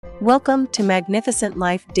Welcome to Magnificent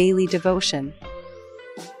Life Daily Devotion.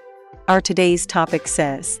 Our today's topic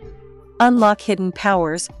says, Unlock Hidden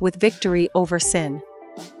Powers with Victory Over Sin.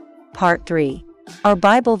 Part 3. Our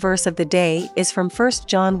Bible verse of the day is from 1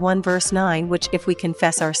 John 1 verse 9, which if we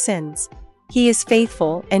confess our sins, He is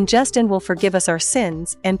faithful and just and will forgive us our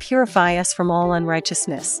sins and purify us from all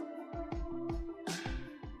unrighteousness.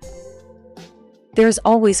 There is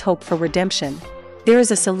always hope for redemption. There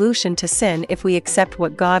is a solution to sin if we accept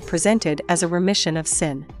what God presented as a remission of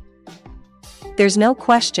sin. There's no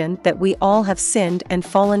question that we all have sinned and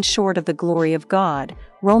fallen short of the glory of God,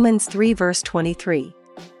 Romans 3 verse 23.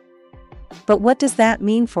 But what does that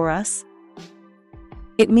mean for us?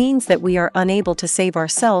 It means that we are unable to save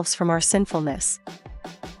ourselves from our sinfulness.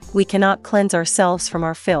 We cannot cleanse ourselves from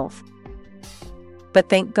our filth. But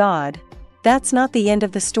thank God, that's not the end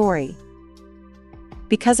of the story.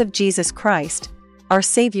 Because of Jesus Christ, our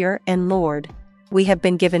Savior and Lord, we have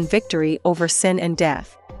been given victory over sin and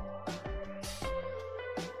death.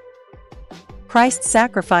 Christ's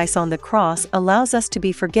sacrifice on the cross allows us to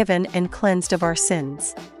be forgiven and cleansed of our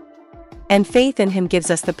sins. And faith in Him gives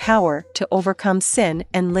us the power to overcome sin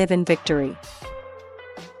and live in victory.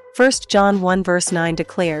 1 John 1 verse 9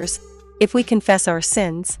 declares, If we confess our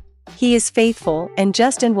sins, He is faithful and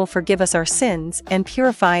just and will forgive us our sins and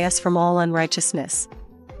purify us from all unrighteousness.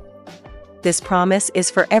 This promise is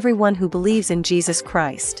for everyone who believes in Jesus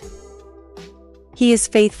Christ. He is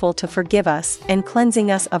faithful to forgive us and cleansing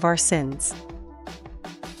us of our sins.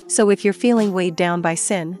 So if you're feeling weighed down by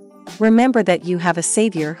sin, remember that you have a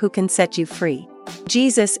Savior who can set you free.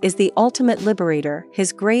 Jesus is the ultimate liberator.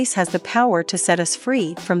 His grace has the power to set us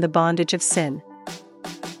free from the bondage of sin.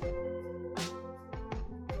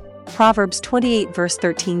 Proverbs 28 verse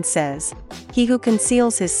 13 says, He who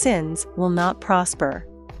conceals his sins will not prosper,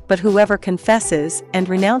 but whoever confesses and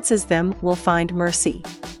renounces them will find mercy.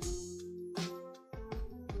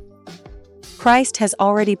 Christ has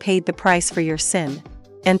already paid the price for your sin,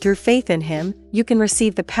 and through faith in Him, you can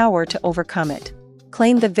receive the power to overcome it.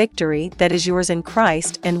 Claim the victory that is yours in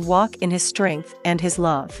Christ and walk in His strength and His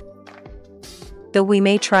love. Though we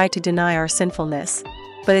may try to deny our sinfulness,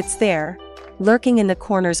 but it's there, lurking in the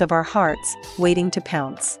corners of our hearts, waiting to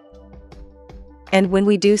pounce. And when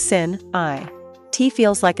we do sin, it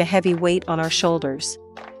feels like a heavy weight on our shoulders.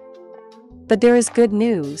 But there is good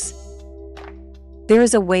news. There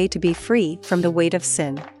is a way to be free from the weight of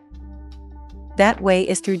sin. That way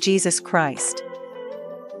is through Jesus Christ.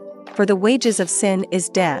 For the wages of sin is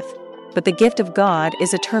death, but the gift of God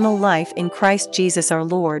is eternal life in Christ Jesus our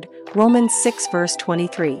Lord, Romans 6 verse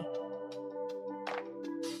 23.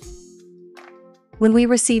 When we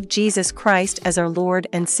receive Jesus Christ as our Lord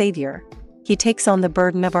and Savior, He takes on the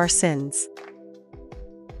burden of our sins.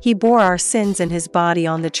 He bore our sins in His body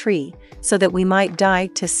on the tree, so that we might die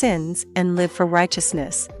to sins and live for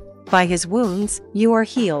righteousness. By His wounds, you are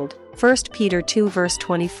healed, 1 Peter 2 verse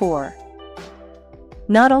 24.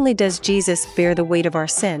 Not only does Jesus bear the weight of our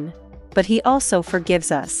sin, but He also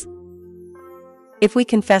forgives us. If we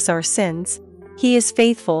confess our sins, He is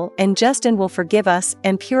faithful and just and will forgive us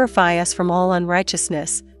and purify us from all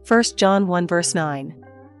unrighteousness, 1 John 1 verse 9.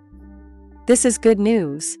 This is good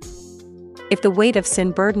news. If the weight of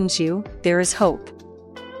sin burdens you, there is hope.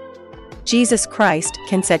 Jesus Christ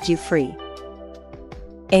can set you free.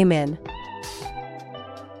 Amen.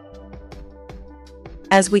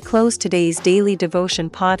 As we close today's daily devotion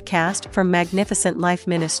podcast from Magnificent Life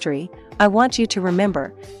Ministry, I want you to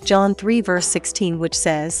remember John 3 verse 16, which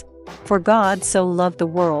says, For God so loved the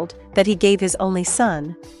world that He gave His only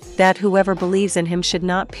Son, that whoever believes in Him should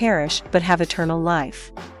not perish but have eternal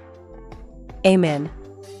life. Amen.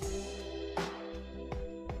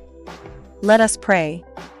 Let us pray.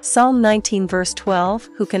 Psalm 19 verse 12,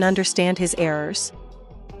 Who can understand His errors?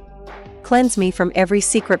 Cleanse me from every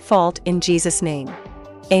secret fault in Jesus' name.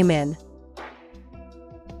 Amen.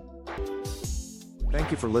 Thank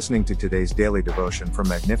you for listening to today's daily devotion from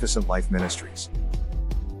Magnificent Life Ministries.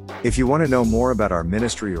 If you want to know more about our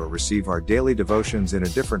ministry or receive our daily devotions in a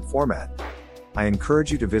different format, I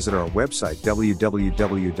encourage you to visit our website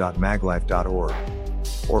www.maglife.org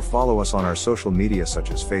or follow us on our social media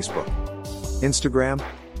such as Facebook, Instagram,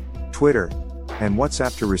 Twitter, and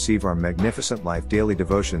WhatsApp to receive our Magnificent Life daily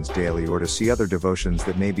devotions daily or to see other devotions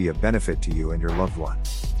that may be of benefit to you and your loved one.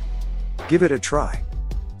 Give it a try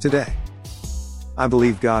today. I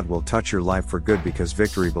believe God will touch your life for good because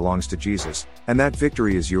victory belongs to Jesus, and that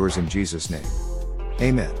victory is yours in Jesus' name.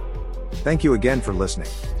 Amen. Thank you again for listening.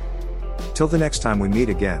 Till the next time we meet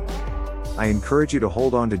again, I encourage you to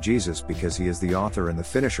hold on to Jesus because He is the author and the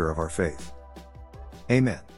finisher of our faith. Amen.